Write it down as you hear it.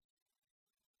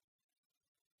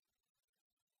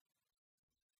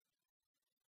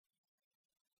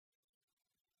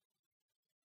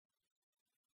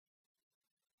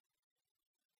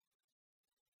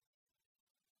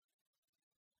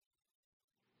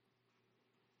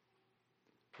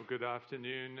Good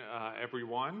afternoon,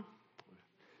 everyone.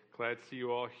 Glad to see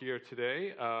you all here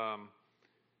today.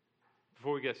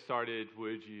 Before we get started,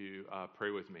 would you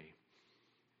pray with me?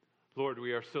 Lord,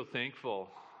 we are so thankful,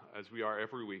 as we are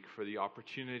every week, for the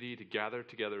opportunity to gather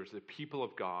together as the people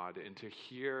of God and to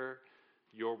hear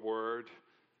your word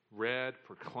read,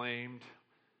 proclaimed,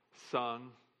 sung.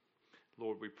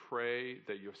 Lord, we pray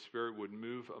that your Spirit would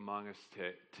move among us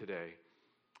today.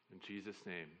 In Jesus'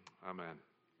 name, amen.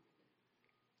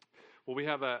 Well, we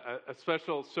have a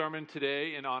special sermon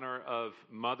today in honor of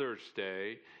Mother's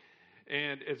Day.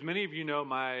 And as many of you know,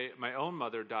 my own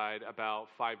mother died about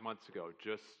 5 months ago,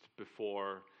 just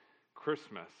before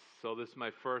Christmas. So this is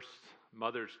my first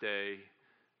Mother's Day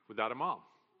without a mom.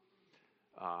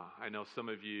 I know some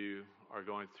of you are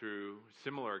going through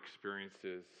similar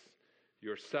experiences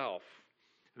yourself.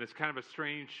 And it's kind of a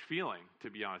strange feeling,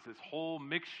 to be honest. This whole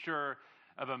mixture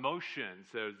of emotions.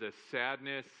 There's this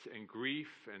sadness and grief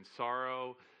and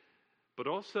sorrow, but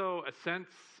also a sense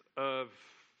of,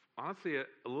 honestly, a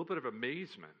little bit of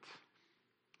amazement.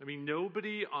 I mean,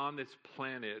 nobody on this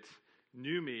planet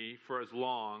knew me for as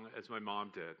long as my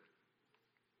mom did.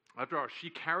 After all, she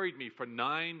carried me for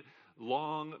 9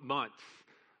 long months.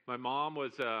 My mom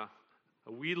was a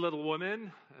wee little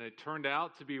woman, and it turned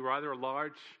out to be rather a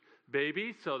large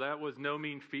baby, so that was no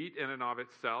mean feat in and of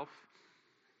itself.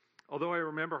 Although I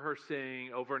remember her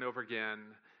saying over and over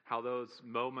again how those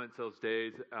moments, those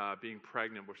days being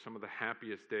pregnant were some of the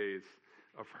happiest days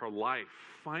of her life.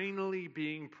 Finally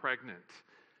being pregnant,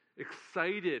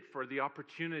 excited for the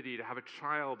opportunity to have a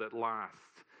child at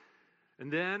last. And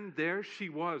then there she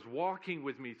was, walking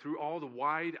with me through all the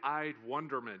wide-eyed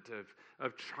wonderment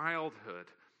of childhood,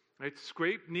 right?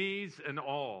 Scraped knees and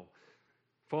all,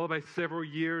 followed by several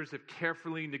years of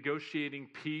carefully negotiating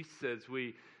peace as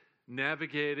we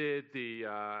navigated the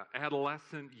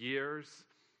adolescent years,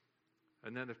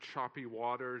 and then the choppy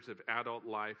waters of adult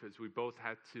life as we both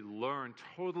had to learn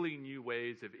totally new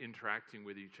ways of interacting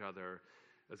with each other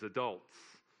as adults.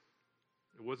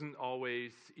 It wasn't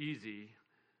always easy,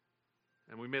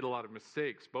 and we made a lot of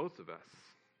mistakes, both of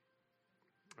us.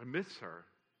 I miss her,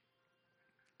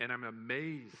 and I'm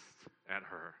amazed at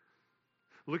her.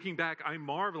 Looking back, I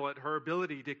marvel at her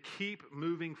ability to keep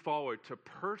moving forward, to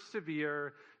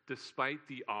persevere despite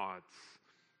the odds,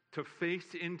 to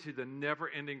face into the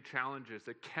never-ending challenges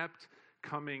that kept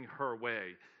coming her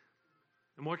way.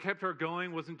 And what kept her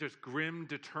going wasn't just grim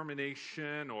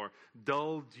determination or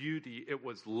dull duty, it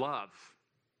was love.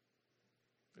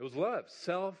 It was love,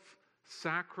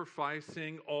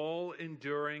 self-sacrificing,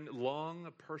 all-enduring,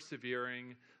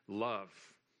 long-persevering love.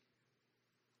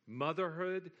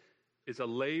 Motherhood is a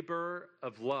labor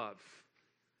of love,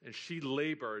 and she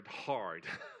labored hard.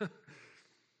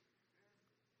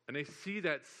 And I see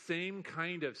that same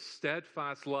kind of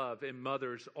steadfast love in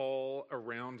mothers all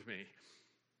around me.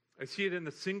 I see it in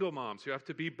the single moms who have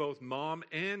to be both mom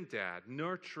and dad,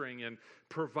 nurturing and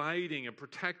providing and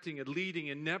protecting and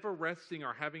leading and never resting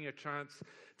or having a chance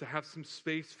to have some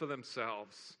space for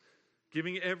themselves,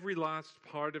 giving every last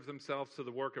part of themselves to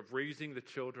the work of raising the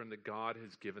children that God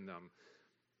has given them.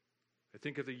 I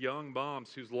think of the young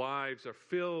moms whose lives are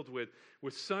filled with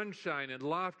sunshine and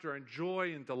laughter and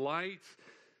joy and delight,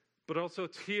 but also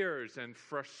tears and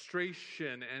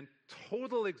frustration and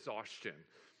total exhaustion,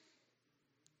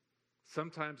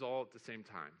 sometimes all at the same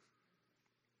time.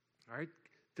 All right?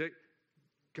 That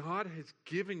God has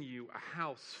given you a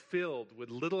house filled with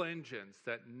little engines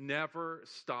that never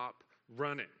stop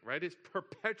running, right? It's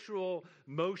perpetual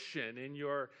motion in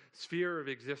your sphere of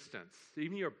existence.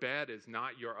 Even your bed is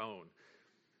not your own.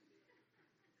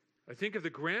 I think of the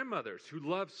grandmothers who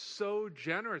love so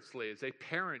generously as they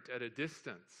parent at a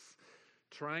distance,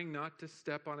 trying not to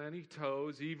step on any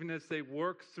toes, even as they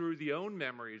work through the own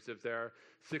memories of their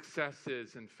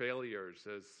successes and failures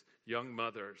as young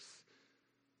mothers.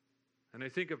 And I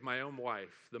think of my own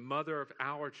wife, the mother of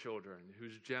our children,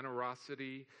 whose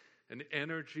generosity and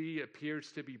energy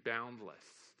appears to be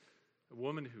boundless. A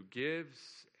woman who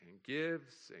gives and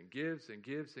gives and gives and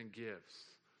gives and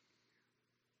gives.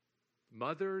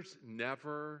 Mothers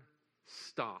never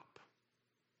stop.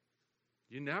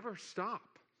 You never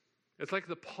stop. It's like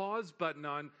the pause button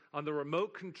on the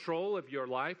remote control of your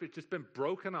life. It's just been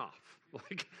broken off.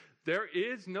 Like there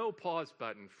is no pause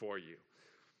button for you.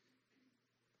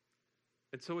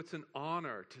 And so it's an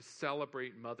honor to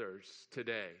celebrate mothers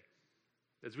today,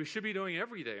 as we should be doing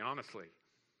every day, honestly.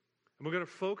 And we're going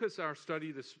to focus our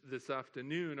study this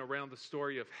afternoon around the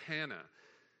story of Hannah,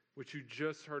 which you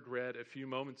just heard read a few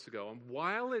moments ago. And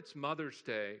while it's Mother's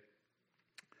Day,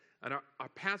 and our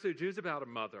passage is about a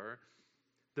mother,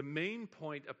 the main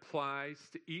point applies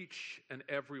to each and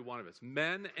every one of us,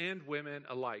 men and women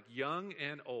alike, young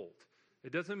and old.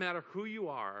 It doesn't matter who you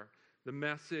are, the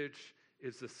message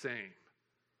is the same.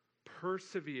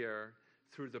 Persevere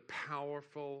through the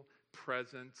powerful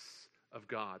presence of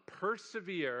God.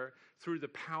 Persevere through the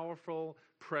powerful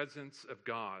presence of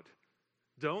God.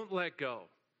 Don't let go.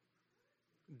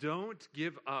 Don't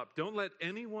give up. Don't let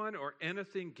anyone or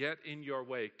anything get in your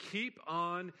way. Keep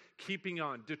on keeping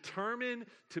on. Determined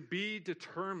to be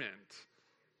determined.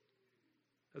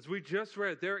 As we just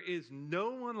read, there is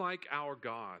no one like our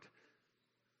God,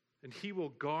 and he will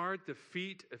guard the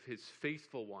feet of his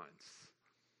faithful ones.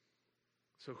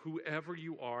 So whoever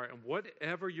you are and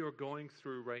whatever you're going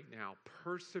through right now,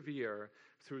 persevere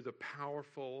through the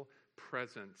powerful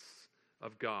presence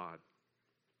of God.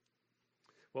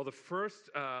 Well, the first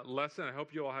lesson, I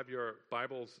hope you all have your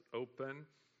Bibles open.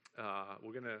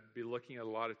 We're going to be looking at a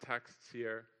lot of texts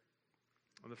here.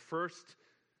 And the first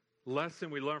lesson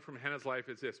we learn from Hannah's life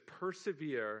is this: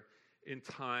 persevere in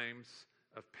times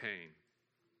of pain.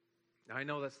 Now, I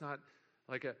know that's not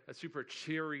like a super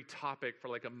cheery topic for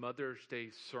like a Mother's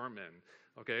Day sermon,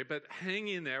 okay? But hang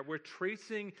in there. We're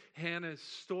tracing Hannah's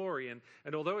story,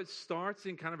 and although it starts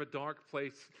in kind of a dark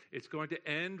place, it's going to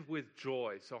end with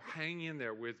joy. So hang in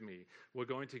there with me. We're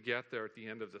going to get there at the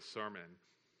end of the sermon.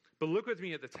 But look with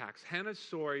me at the text. Hannah's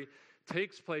story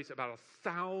takes place about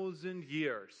 1,000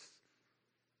 years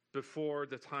before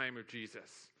the time of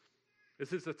Jesus.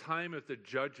 This is the time of the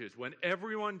judges, when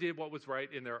everyone did what was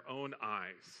right in their own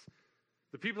eyes.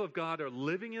 The people of God are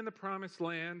living in the promised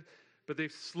land, but they've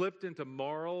slipped into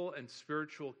moral and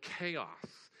spiritual chaos.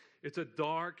 It's a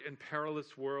dark and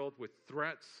perilous world with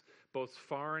threats, both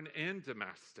foreign and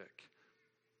domestic.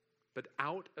 But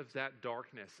out of that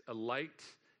darkness, a light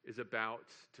is about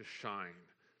to shine.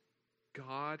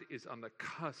 God is on the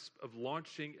cusp of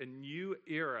launching a new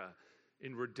era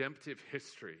in redemptive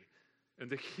history. And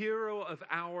the hero of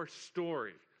our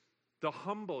story, the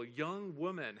humble young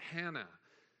woman, Hannah,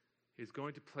 is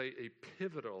going to play a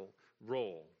pivotal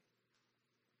role.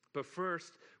 But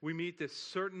first, we meet this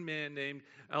certain man named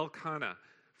Elkanah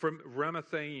from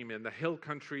Ramathaim in the hill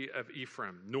country of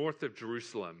Ephraim, north of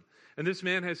Jerusalem. And this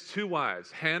man has two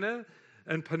wives, Hannah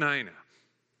and Peninnah.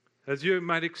 As you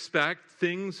might expect,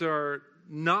 things are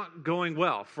not going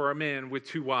well for a man with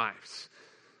two wives.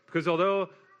 Because although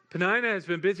Peninnah has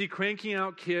been busy cranking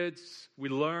out kids, we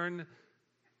learn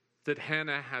that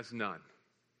Hannah has none.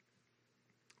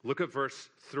 Look at verse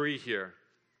 3 here.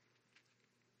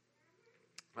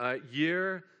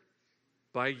 Year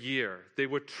by year, they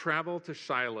would travel to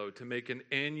Shiloh to make an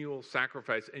annual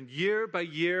sacrifice. And year by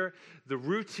year, the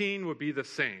routine would be the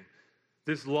same.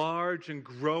 This large and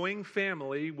growing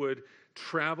family would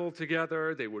travel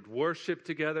together, they would worship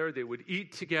together, they would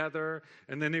eat together,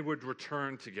 and then they would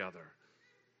return together.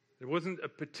 It wasn't a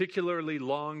particularly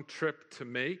long trip to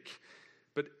make,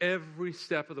 but every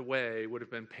step of the way would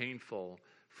have been painful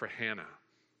for Hannah.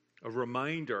 A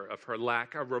reminder of her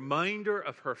lack, a reminder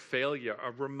of her failure,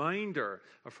 a reminder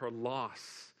of her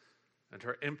loss and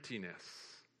her emptiness.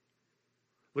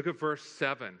 Look at verse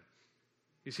 7.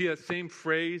 You see that same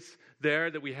phrase there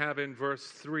that we have in verse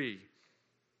 3,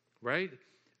 right?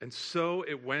 And so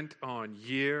it went on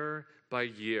year by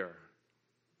year.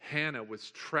 Hannah was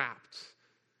trapped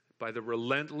by the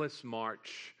relentless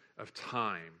march of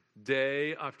time,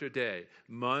 day after day,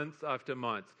 month after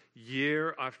month,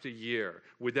 year after year,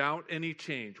 without any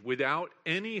change, without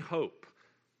any hope,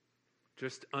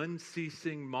 just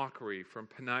unceasing mockery from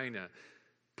Peninnah,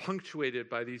 punctuated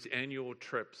by these annual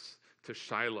trips to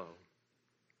Shiloh.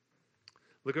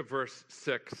 Look at verse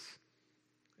 6.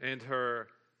 And her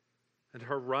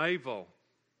rival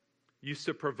used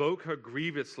to provoke her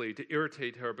grievously to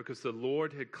irritate her because the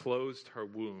Lord had closed her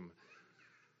womb.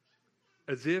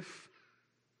 As if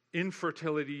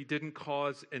infertility didn't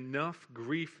cause enough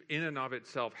grief in and of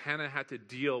itself, Hannah had to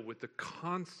deal with the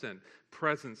constant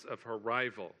presence of her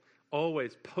rival,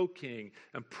 always poking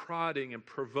and prodding and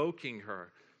provoking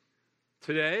her.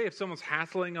 Today, if someone's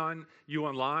hassling on you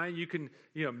online, you can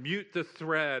mute the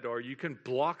thread, or you can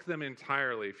block them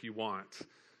entirely if you want.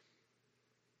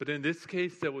 But in this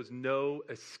case, there was no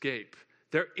escape.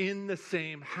 They're in the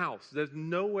same house. There's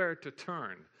nowhere to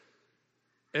turn.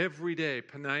 Every day,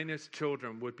 Peninnah's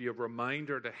children would be a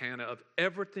reminder to Hannah of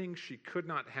everything she could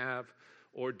not have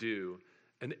or do.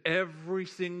 And every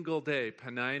single day,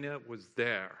 Peninnah was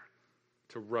there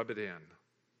to rub it in.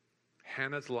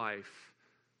 Hannah's life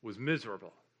was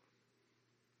miserable.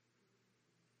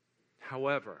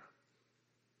 However,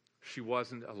 she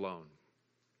wasn't alone.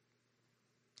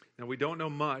 Now, we don't know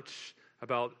much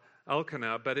about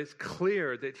Elkanah, but it's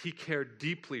clear that he cared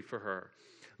deeply for her.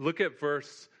 Look at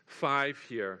verse 5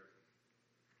 here.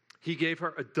 He gave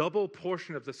her a double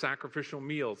portion of the sacrificial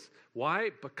meals.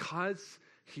 Why? Because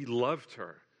he loved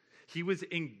her. He was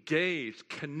engaged,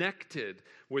 connected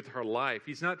with her life.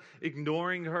 He's not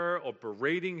ignoring her or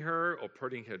berating her or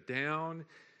putting her down.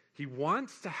 He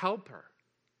wants to help her,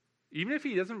 even if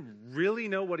he doesn't really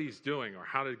know what he's doing or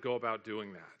how to go about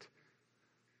doing that.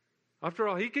 After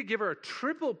all, he could give her a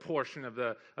triple portion of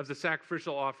the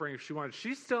sacrificial offering if she wanted.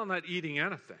 She's still not eating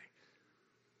anything.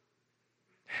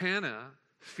 Hannah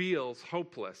feels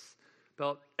hopeless,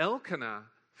 but Elkanah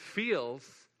feels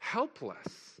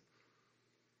helpless.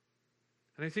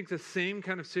 And I think the same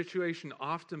kind of situation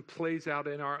often plays out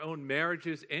in our own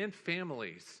marriages and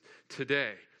families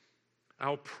today.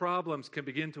 Our problems can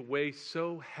begin to weigh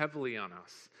so heavily on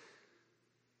us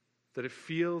that it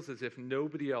feels as if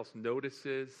nobody else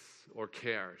notices or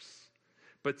cares.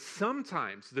 But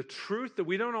sometimes the truth that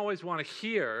we don't always want to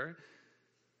hear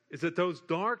is that those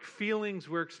dark feelings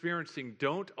we're experiencing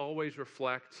don't always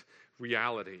reflect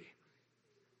reality.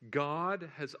 God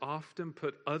has often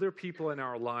put other people in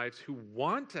our lives who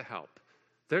want to help.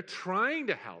 They're trying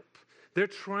to help. They're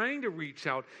trying to reach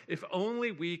out if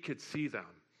only we could see them.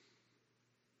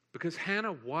 Because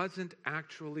Hannah wasn't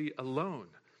actually alone.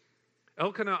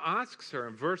 Elkanah asks her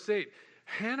in verse 8,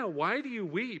 Hannah, why do you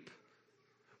weep?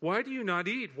 Why do you not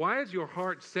eat? Why is your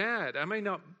heart sad? Am I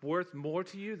not worth more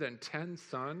to you than 10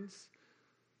 sons?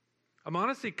 I'm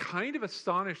honestly kind of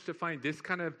astonished to find this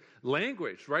kind of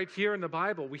language right here in the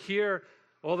Bible. We hear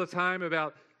all the time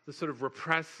about the sort of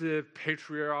repressive,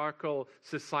 patriarchal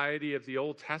society of the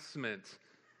Old Testament.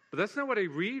 But that's not what I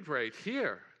read right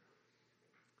here.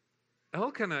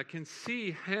 Elkanah can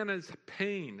see Hannah's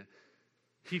pain.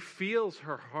 He feels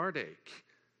her heartache.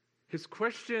 His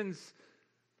questions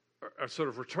are sort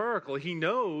of rhetorical. He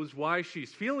knows why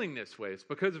she's feeling this way. It's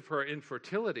because of her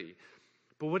infertility.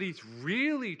 But what he's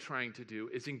really trying to do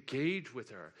is engage with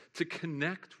her, to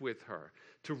connect with her,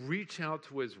 to reach out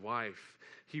to his wife.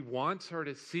 He wants her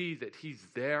to see that he's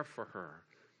there for her.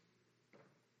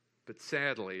 But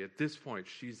sadly, at this point,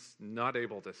 she's not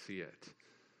able to see it.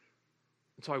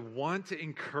 And so I want to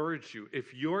encourage you,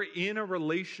 if you're in a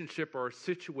relationship or a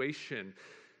situation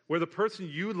where the person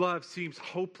you love seems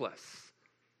hopeless,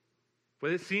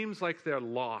 where it seems like they're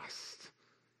lost,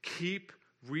 keep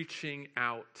reaching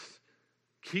out.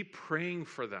 Keep praying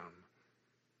for them.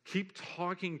 Keep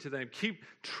talking to them. Keep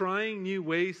trying new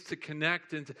ways to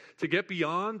connect and to get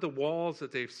beyond the walls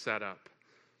that they've set up.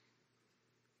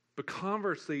 But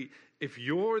conversely, if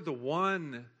you're the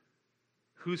one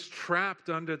who's trapped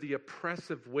under the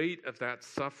oppressive weight of that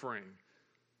suffering,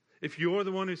 if you're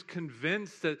the one who's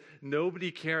convinced that nobody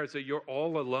cares, that you're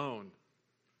all alone,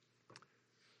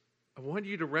 I want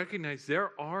you to recognize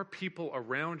there are people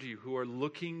around you who are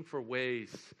looking for ways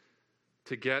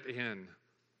to get in.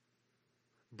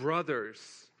 Brothers,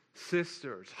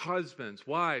 sisters, husbands,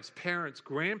 wives, parents,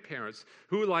 grandparents,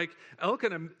 who like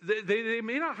Elkanah, they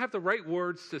may not have the right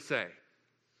words to say.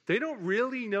 They don't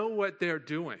really know what they're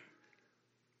doing.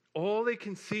 All they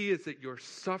can see is that you're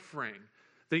suffering.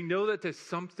 They know that there's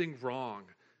something wrong,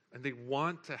 and they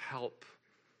want to help.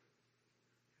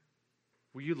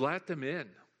 Will you let them in?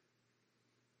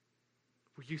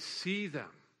 Will you see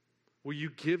them? Will you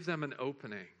give them an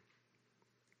opening?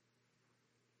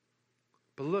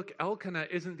 But look, Elkanah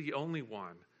isn't the only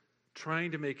one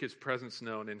trying to make his presence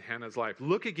known in Hannah's life.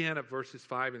 Look again at verses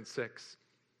 5 and 6.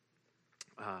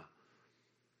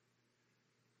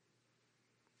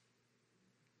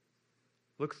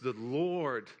 Look, the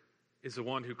Lord is the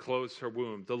one who closed her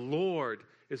womb. The Lord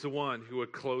is the one who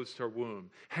had closed her womb.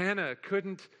 Hannah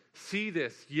couldn't see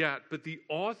this yet, but the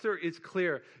author is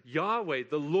clear. Yahweh,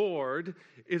 the Lord,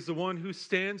 is the one who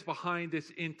stands behind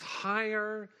this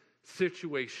entire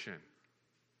situation.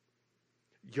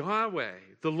 Yahweh,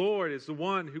 the Lord, is the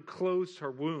one who closed her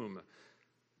womb,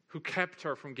 who kept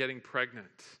her from getting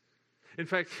pregnant. In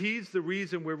fact, he's the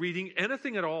reason we're reading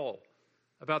anything at all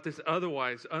about this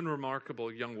otherwise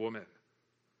unremarkable young woman.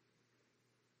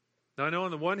 Now, I know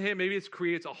on the one hand, maybe it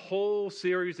creates a whole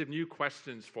series of new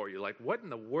questions for you. Like, what in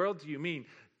the world do you mean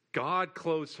God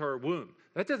closed her womb?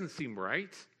 That doesn't seem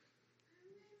right.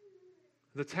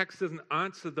 The text doesn't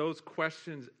answer those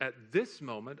questions at this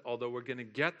moment, although we're going to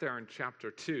get there in chapter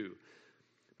 2.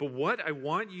 But what I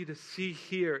want you to see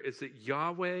here is that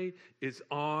Yahweh is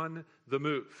on the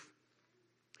move.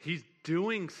 He's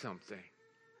doing something.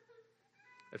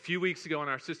 A few weeks ago in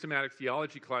our systematic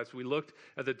theology class, we looked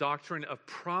at the doctrine of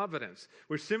providence,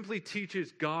 which simply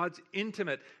teaches God's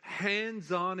intimate,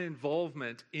 hands-on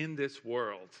involvement in this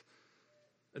world.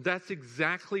 And that's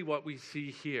exactly what we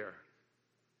see here.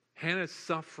 Hannah's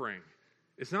suffering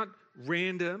It's not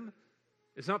random.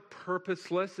 It's not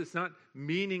purposeless. It's not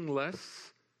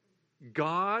meaningless.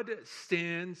 God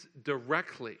stands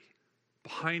directly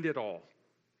behind it all,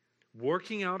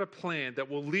 working out a plan that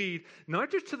will lead not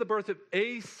just to the birth of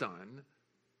a son,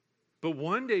 but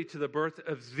one day to the birth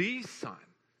of the Son,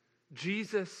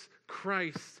 Jesus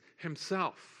Christ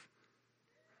himself.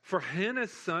 For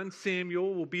Hannah's son,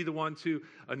 Samuel, will be the one to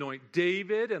anoint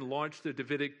David and launch the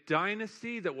Davidic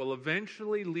dynasty that will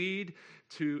eventually lead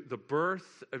to the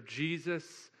birth of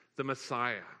Jesus, the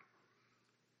Messiah.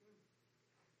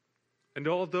 And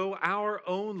although our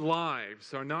own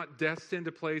lives are not destined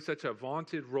to play such a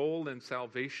vaunted role in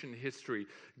salvation history,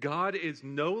 God is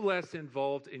no less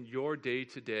involved in your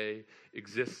day-to-day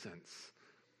existence.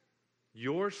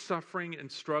 Your suffering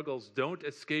and struggles don't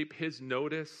escape His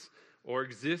notice or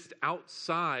exist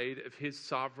outside of His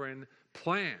sovereign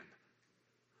plan.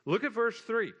 Look at verse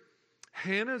 3.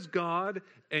 Hannah's God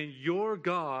and your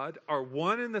God are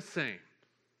one and the same.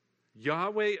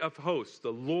 Yahweh of hosts, the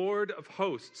Lord of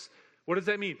hosts. What does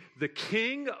that mean? The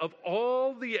King of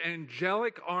all the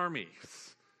angelic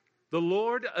armies, the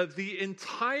Lord of the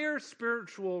entire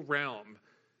spiritual realm.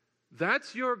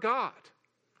 That's your God,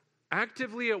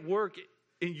 actively at work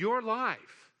in your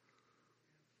life.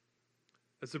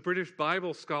 As the British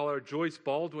Bible scholar Joyce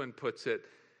Baldwin puts it,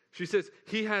 she says,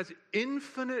 He has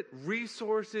infinite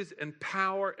resources and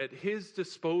power at His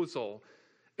disposal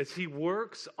as He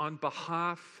works on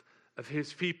behalf of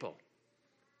His people.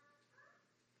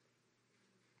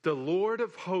 The Lord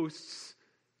of hosts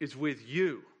is with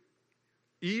you,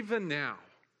 even now.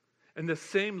 And the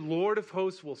same Lord of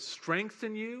hosts will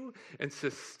strengthen you and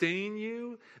sustain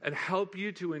you and help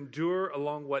you to endure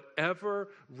along whatever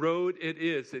road it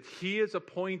is that He has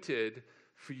appointed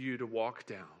for you to walk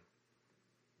down.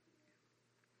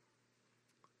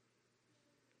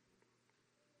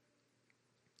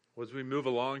 As we move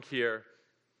along here,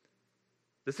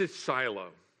 this is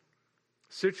Shiloh,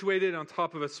 situated on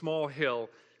top of a small hill.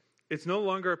 It's no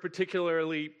longer a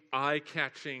particularly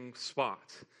eye-catching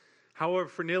spot. However,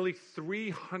 for nearly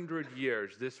 300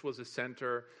 years, this was a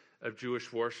center of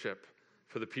Jewish worship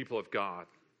for the people of God.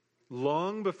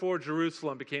 Long before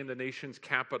Jerusalem became the nation's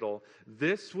capital,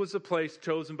 this was a place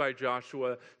chosen by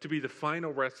Joshua to be the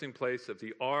final resting place of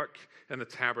the ark and the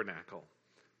tabernacle.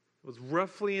 It was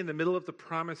roughly in the middle of the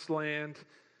promised land.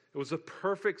 It was a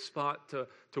perfect spot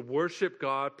to worship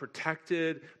God,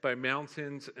 protected by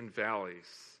mountains and valleys.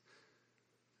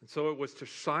 And so it was to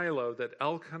Shiloh that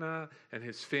Elkanah and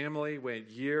his family went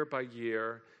year by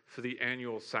year for the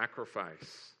annual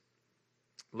sacrifice.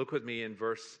 Look with me in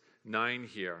verse 9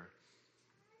 here.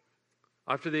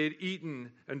 After they had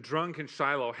eaten and drunk in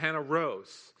Shiloh, Hannah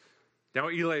rose. Now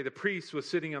Eli the priest was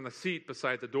sitting on the seat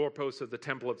beside the doorpost of the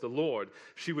temple of the Lord.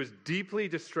 She was deeply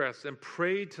distressed and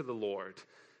prayed to the Lord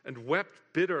and wept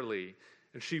bitterly.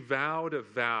 And she vowed a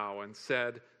vow and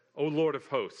said, O Lord of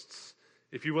hosts,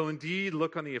 if you will indeed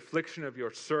look on the affliction of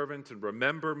your servant and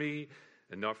remember me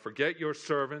and not forget your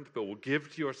servant, but will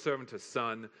give to your servant a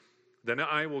son, then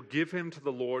I will give him to the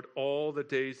Lord all the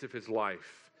days of his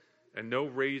life, and no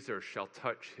razor shall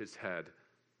touch his head.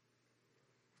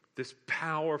 This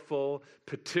powerful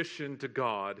petition to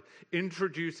God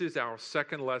introduces our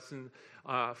second lesson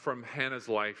from Hannah's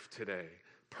life today.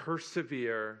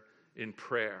 Persevere in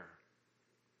prayer.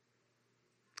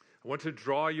 I want to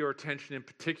draw your attention in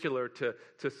particular to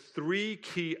three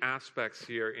key aspects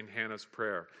here in Hannah's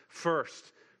prayer.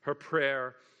 First, her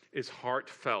prayer is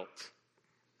heartfelt.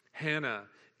 Hannah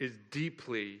is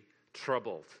deeply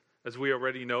troubled, as we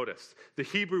already noticed. The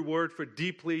Hebrew word for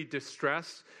deeply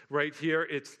distressed right here,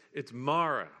 it's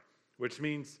mara, which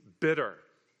means bitter.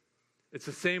 It's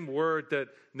the same word that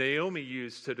Naomi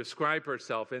used to describe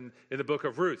herself in the book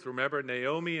of Ruth. Remember,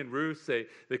 Naomi and Ruth,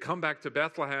 they come back to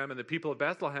Bethlehem, and the people of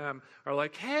Bethlehem are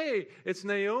like, hey, it's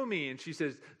Naomi. And she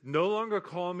says, no longer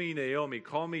call me Naomi,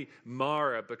 call me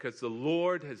Mara, because the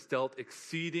Lord has dealt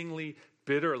exceedingly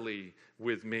bitterly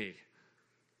with me.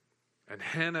 And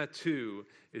Hannah, too,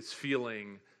 is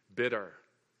feeling bitter.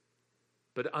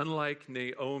 But unlike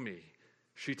Naomi,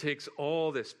 she takes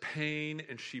all this pain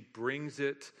and she brings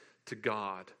it to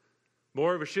God.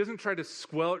 Moreover, she doesn't try to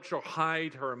squelch or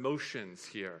hide her emotions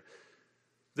here.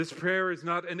 This prayer is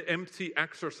not an empty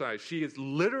exercise. She is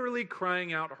literally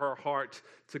crying out her heart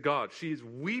to God. She is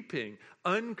weeping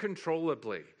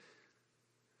uncontrollably.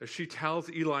 As she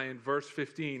tells Eli in verse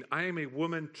 15, I am a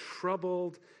woman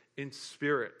troubled in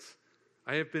spirit.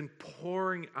 I have been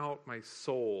pouring out my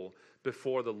soul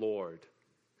before the Lord.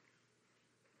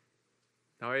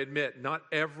 Now, I admit, not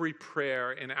every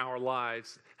prayer in our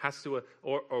lives has to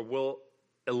or will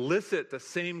elicit the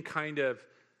same kind of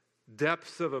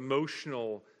depths of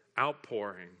emotional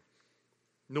outpouring,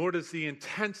 nor does the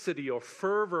intensity or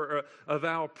fervor of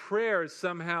our prayers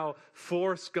somehow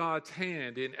force God's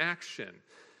hand in action.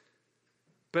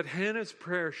 But Hannah's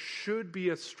prayer should be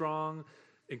a strong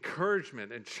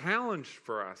encouragement and challenge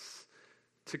for us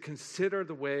to consider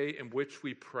the way in which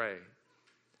we pray.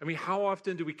 I mean, how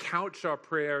often do we couch our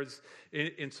prayers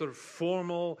in sort of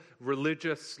formal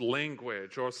religious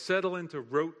language or settle into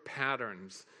rote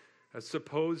patterns as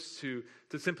opposed to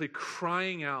simply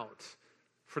crying out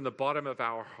from the bottom of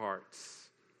our hearts?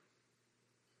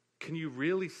 Can you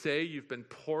really say you've been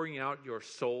pouring out your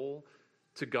soul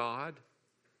to God?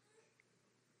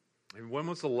 And when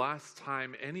was the last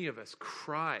time any of us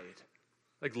cried,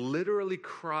 like literally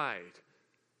cried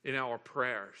in our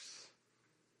prayers?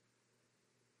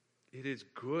 It is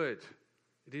good.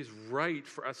 It is right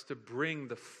for us to bring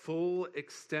the full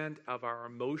extent of our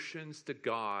emotions to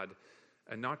God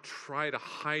and not try to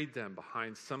hide them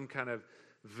behind some kind of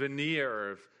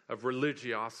veneer of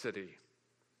religiosity.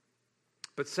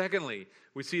 But secondly,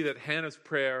 we see that Hannah's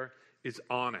prayer is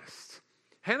honest.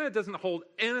 Hannah doesn't hold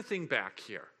anything back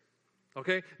here.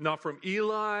 Okay? Not from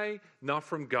Eli, not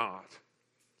from God.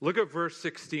 Look at verse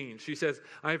 16. She says,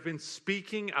 I've been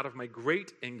speaking out of my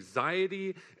great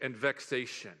anxiety and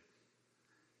vexation.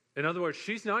 In other words,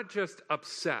 she's not just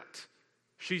upset,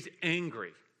 she's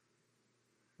angry.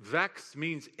 Vex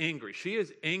means angry. She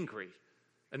is angry.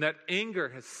 And that anger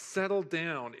has settled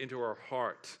down into her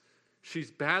heart.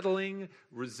 She's battling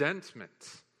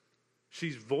resentment.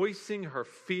 She's voicing her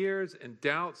fears and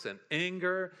doubts and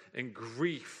anger and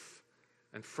grief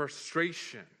and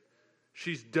frustration.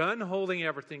 She's done holding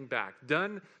everything back,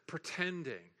 done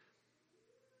pretending.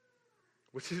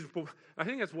 Which is, I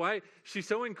think that's why she's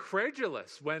so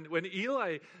incredulous. When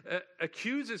Eli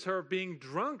accuses her of being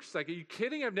drunk, she's like, are you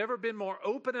kidding? I've never been more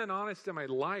open and honest in my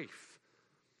life.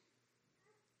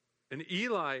 And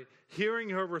Eli, hearing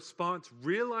her response,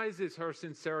 realizes her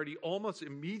sincerity almost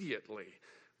immediately,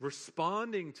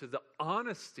 responding to the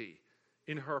honesty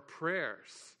in her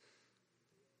prayers.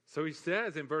 So he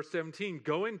says in verse 17,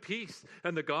 go in peace,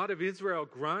 and the God of Israel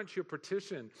grant your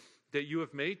petition that you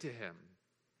have made to him.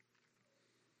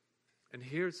 And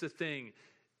here's the thing.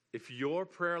 If your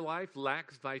prayer life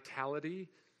lacks vitality,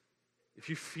 if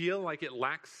you feel like it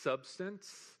lacks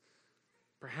substance,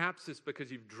 perhaps it's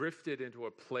because you've drifted into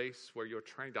a place where you're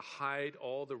trying to hide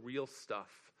all the real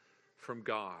stuff from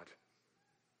God.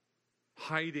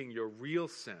 Hiding your real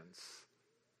sins,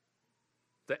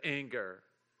 the anger,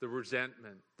 the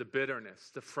resentment, the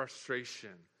bitterness, the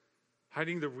frustration,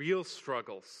 hiding the real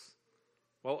struggles,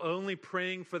 while only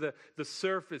praying for the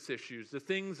surface issues, the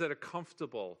things that are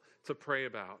comfortable to pray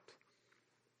about.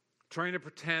 Trying to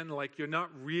pretend like you're not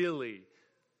really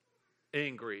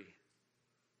angry.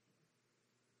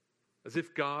 As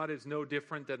if God is no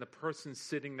different than the person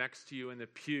sitting next to you in the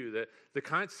pew that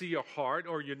can't see your heart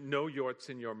or you know what's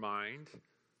in your mind.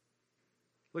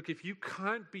 Look, if you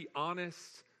can't be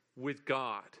honest with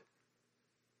God,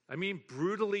 I mean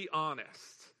brutally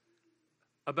honest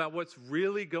about what's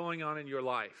really going on in your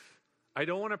life, I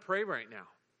don't want to pray right now.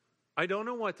 I don't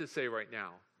know what to say right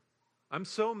now. I'm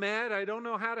so mad, I don't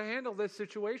know how to handle this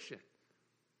situation.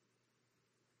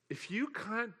 If you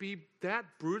can't be that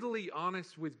brutally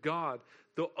honest with God,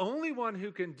 the only one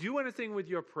who can do anything with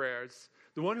your prayers,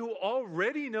 the one who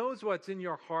already knows what's in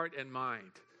your heart and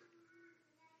mind,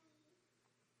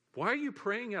 why are you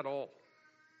praying at all?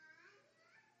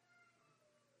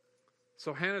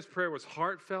 So Hannah's prayer was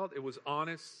heartfelt, it was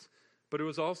honest, but it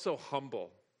was also humble.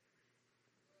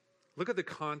 Look at the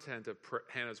content of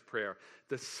Hannah's prayer.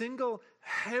 The single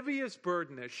heaviest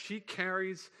burden that she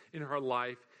carries in her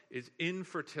life is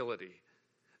infertility.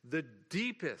 The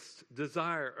deepest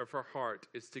desire of her heart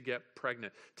is to get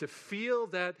pregnant, to feel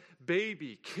that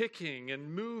baby kicking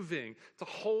and moving, to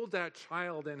hold that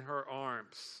child in her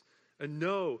arms and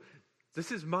know,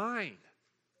 this is mine,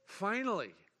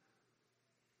 finally.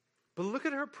 But look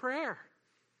at her prayer.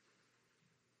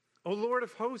 O Lord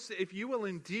of hosts, if you will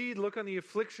indeed look on the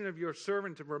affliction of your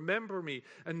servant and remember me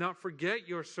and not forget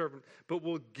your servant, but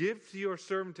will give to your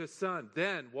servant a son,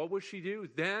 then what will she do?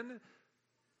 Then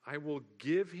I will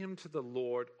give him to the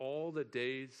Lord all the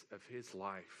days of his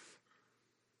life.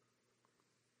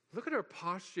 Look at her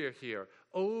posture here.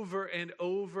 Over and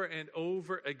over and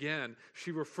over again,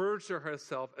 she refers to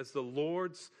herself as the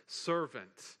Lord's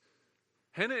servant.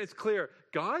 Hannah is clear.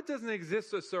 God doesn't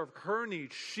exist to serve her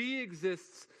needs. She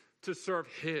exists to serve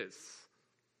his.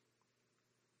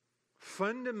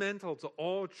 Fundamental to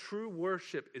all true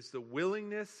worship is the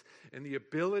willingness and the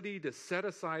ability to set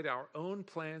aside our own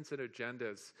plans and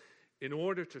agendas in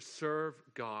order to serve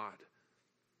God.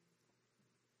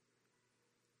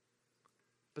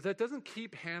 But that doesn't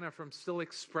keep Hannah from still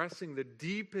expressing the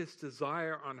deepest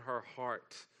desire on her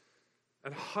heart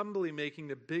and humbly making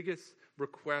the biggest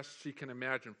request she can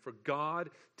imagine for God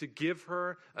to give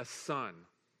her a son.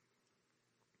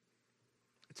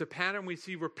 It's a pattern we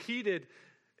see repeated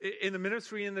in the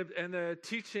ministry and the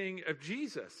teaching of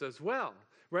Jesus as well,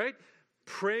 right?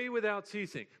 Pray without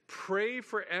ceasing. Pray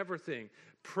for everything.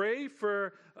 Pray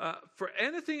for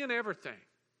anything and everything.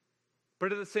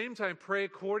 But at the same time, pray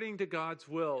according to God's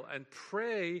will, and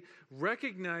pray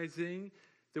recognizing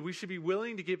that we should be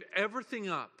willing to give everything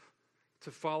up to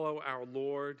follow our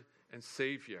Lord and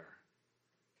Savior.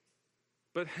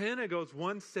 But Hannah goes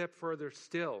one step further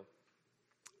still,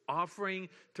 offering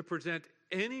to present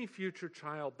any future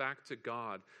child back to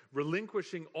God,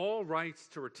 relinquishing all rights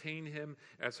to retain him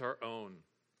as her own.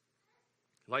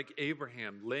 Like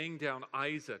Abraham laying down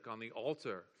Isaac on the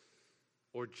altar,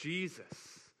 or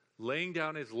Jesus laying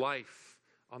down his life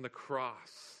on the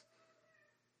cross.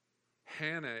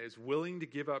 Hannah is willing to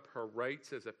give up her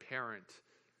rights as a parent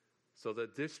so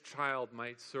that this child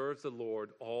might serve the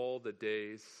Lord all the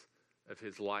days of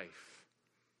his life.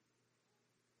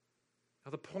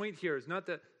 Now, the point here is not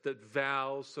that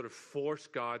vows sort of force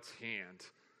God's hand,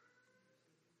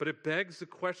 but it begs the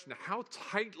question, how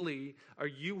tightly are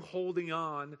you holding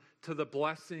on to the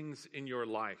blessings in your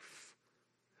life?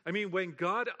 I mean, when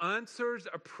God answers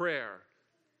a prayer,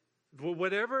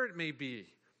 whatever it may be,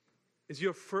 is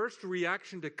your first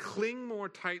reaction to cling more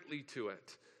tightly to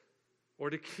it or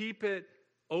to keep it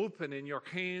open in your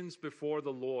hands before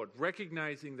the Lord,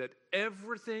 recognizing that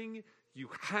everything you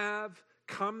have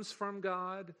comes from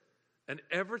God and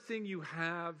everything you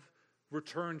have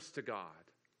returns to God?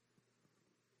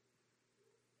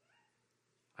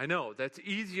 I know that's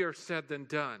easier said than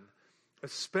done,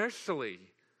 especially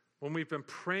when we've been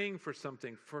praying for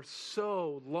something for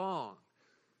so long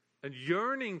and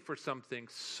yearning for something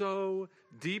so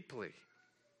deeply.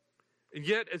 And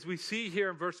yet, as we see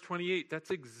here in verse 28, that's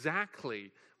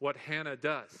exactly what Hannah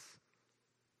does,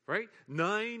 right?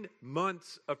 9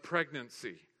 months of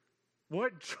pregnancy.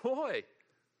 What joy!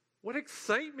 What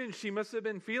excitement she must have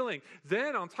been feeling.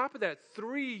 Then, on top of that,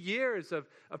 3 years of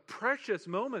precious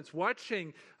moments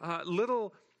watching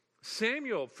little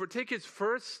Samuel take his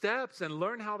first steps and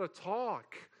learn how to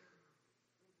talk.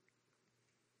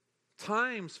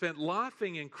 Time spent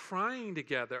laughing and crying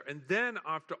together. And then,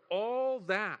 after all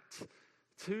that,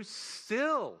 to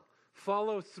still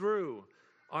follow through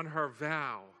on her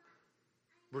vow,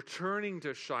 returning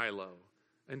to Shiloh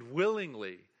and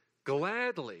willingly,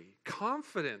 gladly,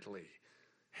 confidently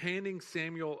handing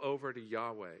Samuel over to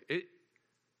Yahweh.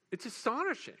 It's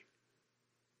astonishing.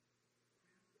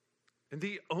 And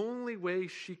the only way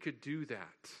she could do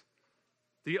that,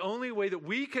 the only way that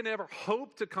we can ever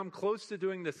hope to come close to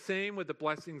doing the same with the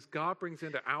blessings God brings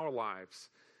into our lives,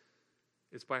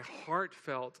 is by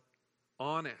heartfelt,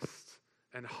 honest,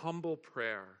 and humble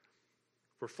prayer,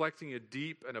 reflecting a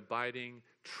deep and abiding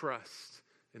trust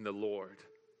in the Lord.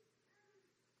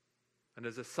 And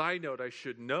as a side note, I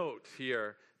should note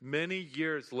here, many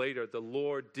years later, the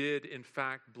Lord did in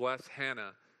fact bless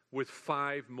Hannah with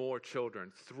 5 more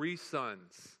children, 3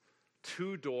 sons,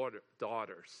 2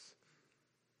 daughters.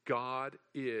 God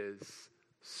is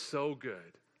so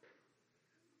good.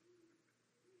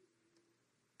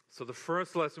 So the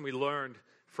first lesson we learned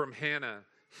from Hannah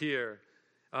here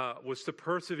was to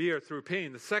persevere through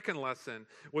pain. The second lesson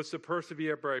was to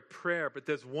persevere by prayer. But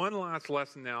there's one last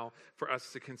lesson now for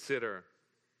us to consider,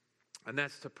 and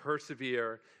that's to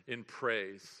persevere in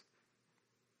praise.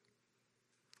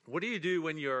 What do you do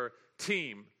when your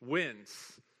team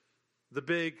wins the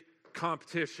big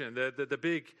competition, the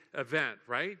big event,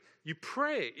 right? You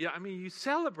pray. Yeah, I mean, you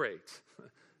celebrate.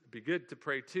 It'd be good to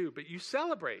pray too, but you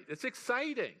celebrate. It's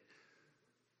exciting.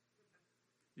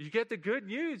 You get the good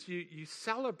news, you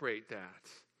celebrate that.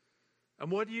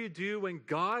 And what do you do when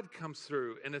God comes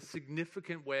through in a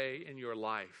significant way in your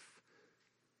life?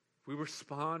 We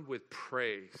respond with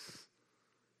praise.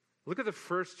 Look at the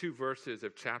first 2 verses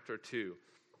of chapter 2.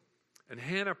 And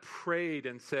Hannah prayed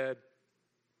and said,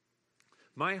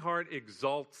 "My heart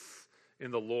exults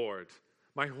in the Lord.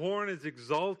 My horn is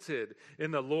exalted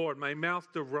in the Lord. My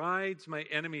mouth derides my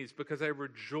enemies because I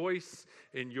rejoice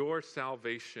in your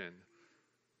salvation."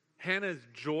 Hannah's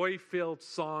joy-filled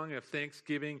song of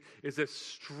thanksgiving is as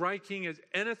striking as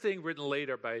anything written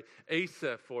later by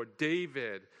Asaph or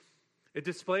David. It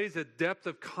displays a depth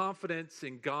of confidence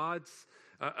in God's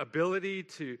ability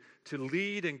to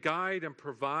lead and guide and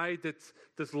provide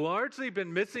that's largely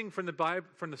been missing from the Bible,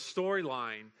 from the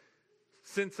storyline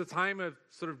since the time of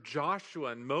sort of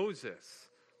Joshua and Moses.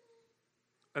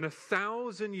 And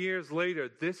 1,000 years later,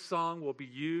 this song will be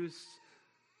used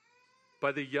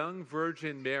by the young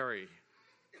Virgin Mary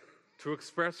to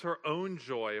express her own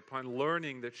joy upon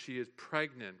learning that she is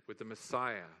pregnant with the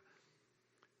Messiah.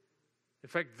 In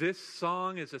fact, this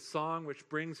song is a song which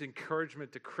brings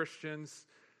encouragement to Christians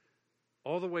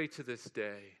all the way to this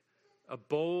day. A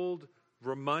bold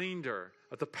reminder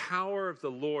of the power of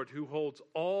the Lord who holds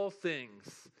all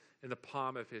things in the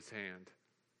palm of his hand.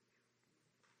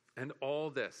 And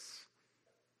all this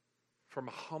from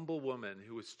a humble woman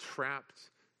who was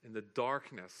trapped in the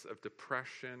darkness of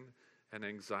depression and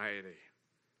anxiety.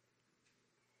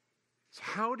 So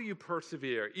how do you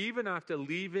persevere, even after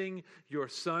leaving your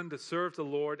son to serve the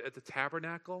Lord at the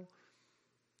tabernacle?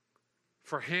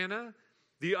 For Hannah,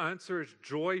 the answer is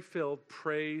joy-filled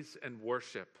praise and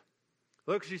worship.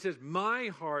 Look, she says, my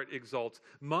heart exalts,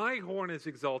 my horn is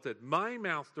exalted, my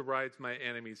mouth derides my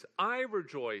enemies. I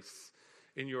rejoice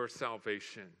in your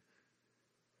salvation.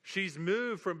 She's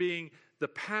moved from being the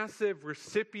passive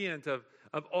recipient of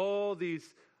all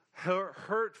these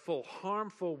hurtful,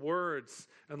 harmful words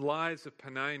and lies of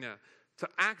Peninnah to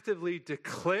actively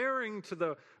declaring to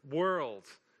the world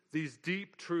these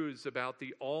deep truths about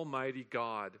the Almighty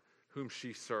God whom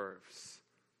she serves.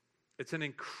 It's an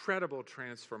incredible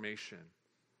transformation.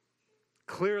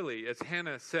 Clearly, as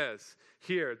Hannah says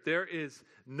here, there is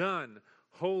none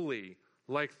holy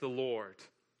like the Lord.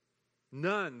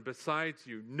 None besides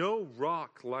you, no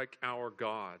rock like our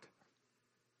God.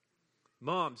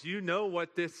 Moms, you know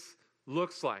what this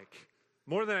looks like.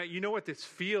 More than that, you know what this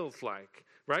feels like,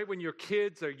 right? When your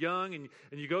kids are young and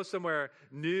you go somewhere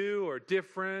new or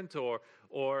different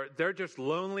or they're just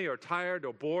lonely or tired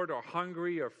or bored or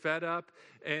hungry or fed up.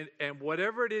 And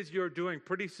whatever it is you're doing,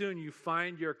 pretty soon you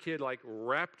find your kid like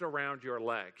wrapped around your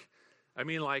leg. I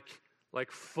mean like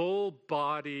full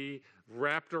body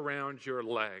wrapped around your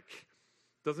leg.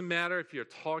 Doesn't matter if you're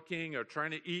talking or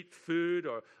trying to eat food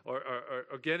or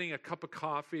getting a cup of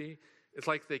coffee. It's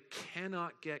like they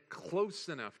cannot get close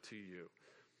enough to you.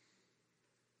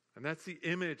 And that's the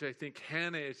image I think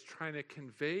Hannah is trying to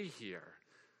convey here.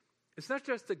 It's not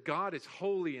just that God is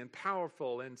holy and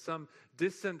powerful in some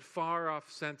distant,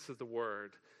 far-off sense of the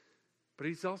word, but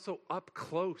he's also up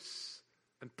close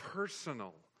and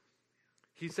personal.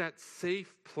 He's that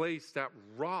safe place, that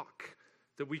rock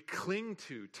that we cling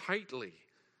to tightly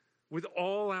with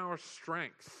all our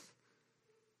strength.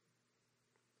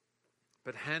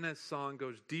 But Hannah's song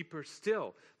goes deeper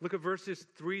still. Look at verses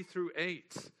 3 through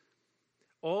 8.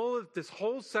 All of this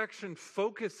whole section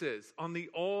focuses on the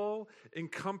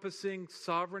all-encompassing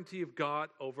sovereignty of God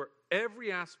over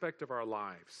every aspect of our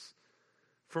lives,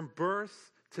 from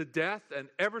birth to death and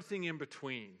everything in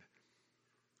between.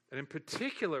 And in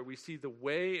particular, we see the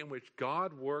way in which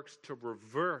God works to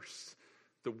reverse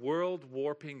the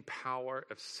world-warping power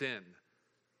of sin.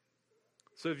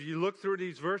 So if you look through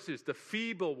these verses, the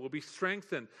feeble will be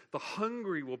strengthened, the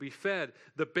hungry will be fed,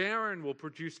 the barren will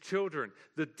produce children,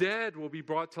 the dead will be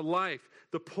brought to life,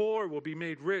 the poor will be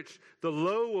made rich, the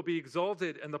low will be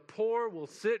exalted, and the poor will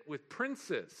sit with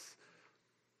princes.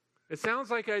 It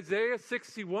sounds like Isaiah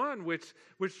 61, which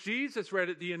Jesus read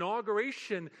at the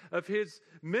inauguration of his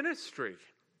ministry.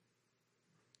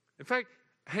 In fact,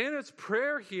 Hannah's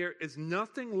prayer here is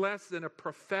nothing less than a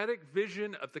prophetic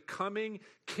vision of the coming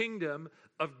kingdom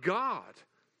of God,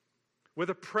 where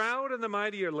the proud and the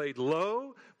mighty are laid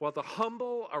low, while the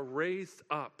humble are raised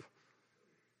up.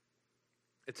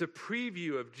 It's a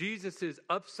preview of Jesus'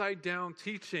 upside-down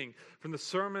teaching from the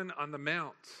Sermon on the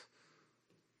Mount.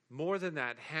 More than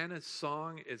that, Hannah's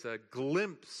song is a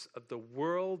glimpse of the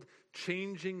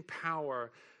world-changing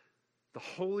power the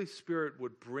Holy Spirit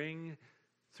would bring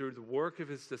through the work of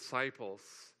his disciples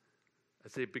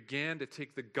as they began to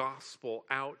take the gospel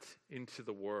out into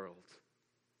the world.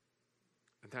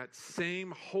 And that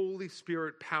same Holy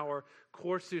Spirit power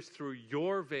courses through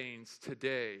your veins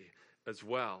today as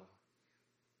well.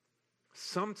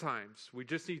 Sometimes we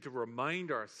just need to remind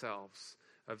ourselves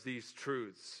of these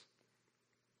truths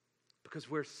because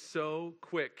we're so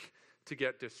quick to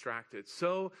get distracted,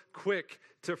 so quick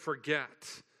to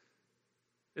forget.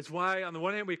 It's why, on the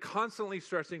one hand, we're constantly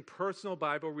stressing personal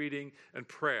Bible reading and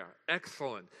prayer.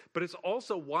 Excellent. But it's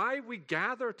also why we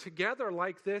gather together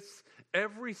like this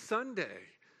every Sunday.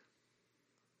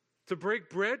 To break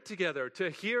bread together, to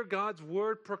hear God's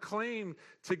word proclaimed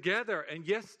together, and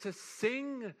yes, to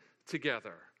sing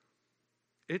together.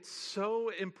 It's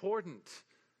so important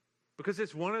because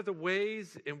it's one of the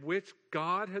ways in which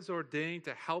God has ordained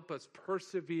to help us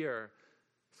persevere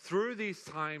through these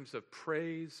times of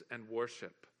praise and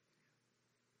worship.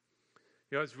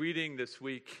 You know, I was reading this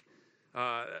week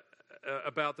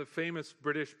about the famous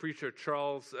British preacher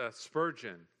Charles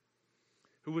Spurgeon,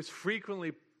 who was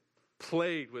frequently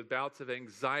plagued with bouts of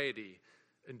anxiety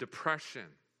and depression.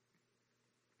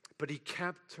 But he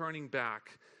kept turning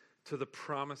back to the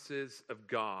promises of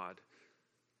God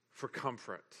for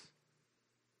comfort.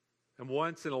 And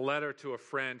once in a letter to a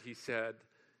friend, he said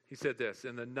this,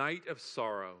 "In the night of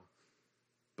sorrow,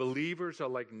 believers are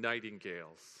like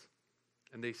nightingales,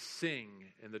 and they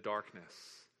sing in the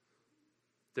darkness.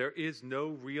 There is no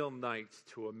real night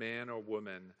to a man or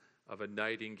woman of a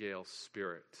nightingale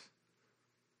spirit."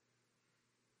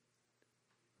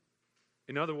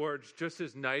 In other words, just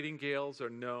as nightingales are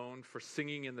known for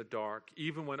singing in the dark,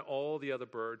 even when all the other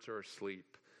birds are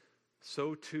asleep,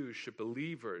 so too should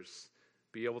believers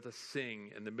be able to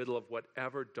sing in the middle of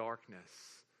whatever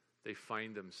darkness they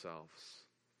find themselves.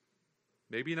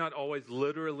 Maybe not always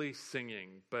literally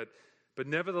singing, but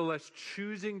nevertheless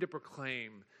choosing to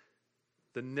proclaim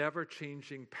the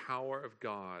never-changing power of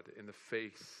God in the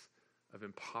face of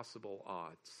impossible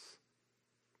odds.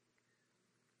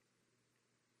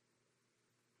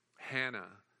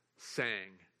 Hannah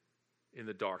sang in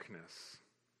the darkness.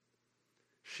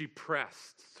 She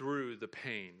pressed through the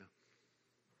pain.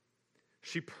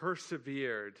 She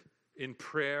persevered in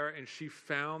prayer, and she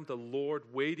found the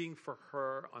Lord waiting for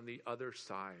her on the other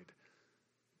side.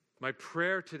 My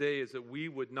prayer today is that we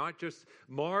would not just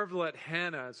marvel at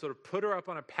Hannah and sort of put her up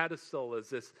on a pedestal as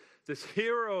this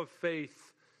hero of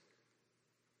faith,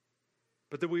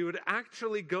 but that we would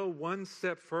actually go one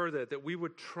step further, that we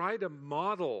would try to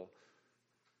model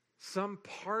some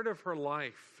part of her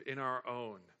life in our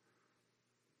own.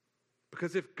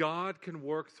 Because if God can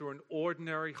work through an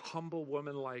ordinary, humble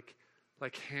woman like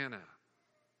Hannah,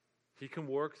 he can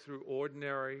work through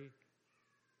ordinary,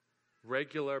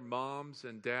 regular moms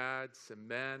and dads and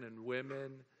men and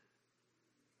women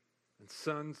and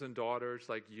sons and daughters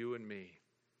like you and me.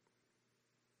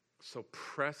 So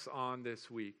press on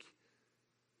this week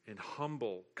in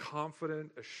humble,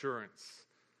 confident assurance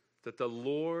that the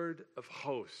Lord of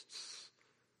hosts,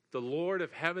 the Lord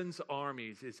of heaven's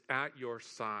armies, is at your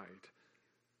side,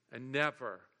 and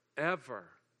never, ever,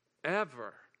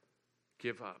 ever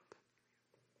give up.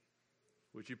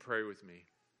 Would you pray with me?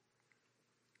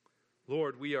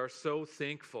 Lord, we are so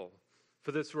thankful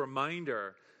for this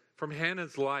reminder from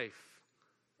Hannah's life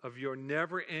of your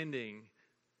never-ending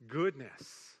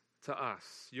goodness to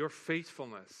us, your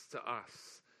faithfulness to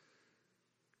us,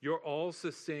 your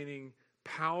all-sustaining,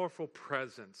 powerful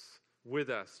presence with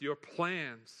us, your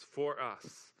plans for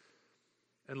us.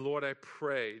 And Lord, I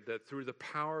pray that through the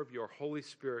power of your Holy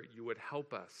Spirit, you would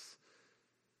help us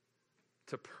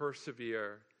to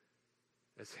persevere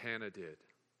as Hannah did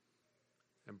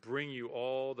and bring you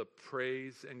all the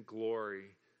praise and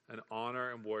glory and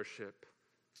honor and worship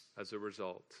as a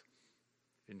result.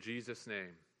 In Jesus'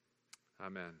 name,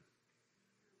 amen.